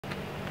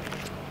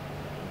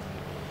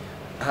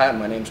Hi,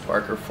 my name's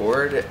Parker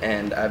Ford,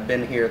 and I've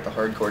been here at the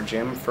HardCore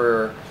gym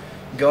for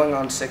going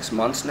on 6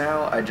 months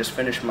now. I just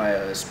finished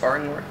my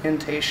sparring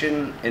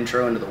orientation,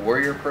 intro into the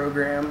Warrior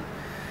program,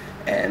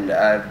 and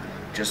I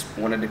just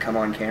wanted to come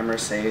on camera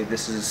say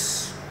this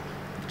is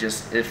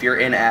just, if you're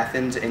in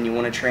Athens and you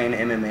want to train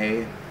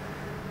MMA,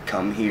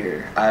 come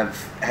here.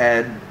 I've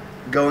had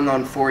going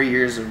on 4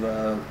 years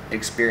of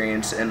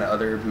experience in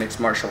other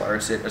mixed martial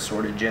arts at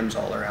assorted gyms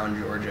all around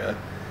Georgia.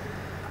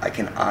 I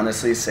can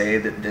honestly say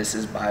that this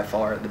is by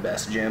far the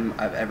best gym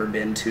I've ever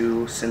been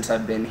to. Since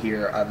I've been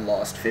here, I've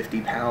lost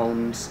 50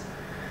 pounds.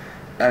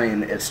 I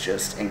mean, it's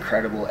just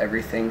incredible.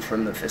 Everything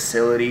from the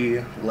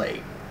facility,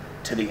 like,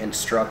 to the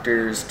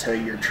instructors, to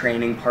your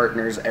training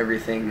partners,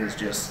 everything is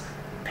just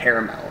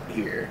paramount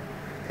here.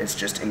 It's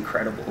just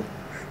incredible.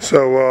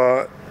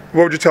 So,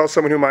 what would you tell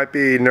someone who might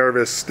be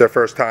nervous their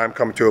first time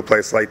coming to a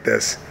place like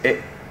this?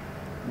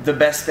 The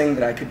best thing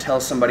that I could tell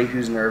somebody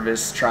who's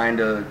nervous trying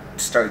to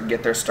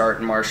get their start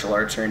in martial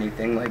arts or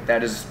anything like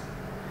that is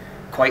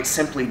quite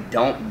simply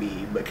don't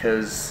be,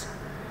 because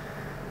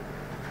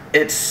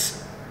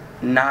it's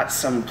not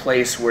some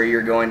place where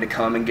you're going to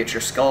come and get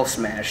your skull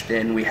smashed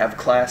in. We have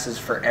classes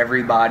for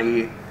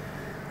everybody,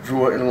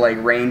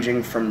 like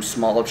ranging from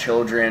small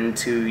children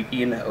to,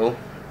 you know,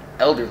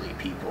 elderly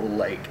people.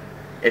 Like,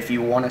 if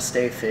you want to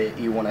stay fit,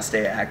 you want to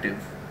stay active,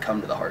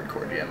 come to the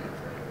HardCore gym.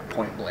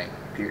 Point blank,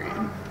 period.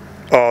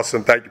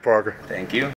 Awesome. Thank you, Parker. Thank you.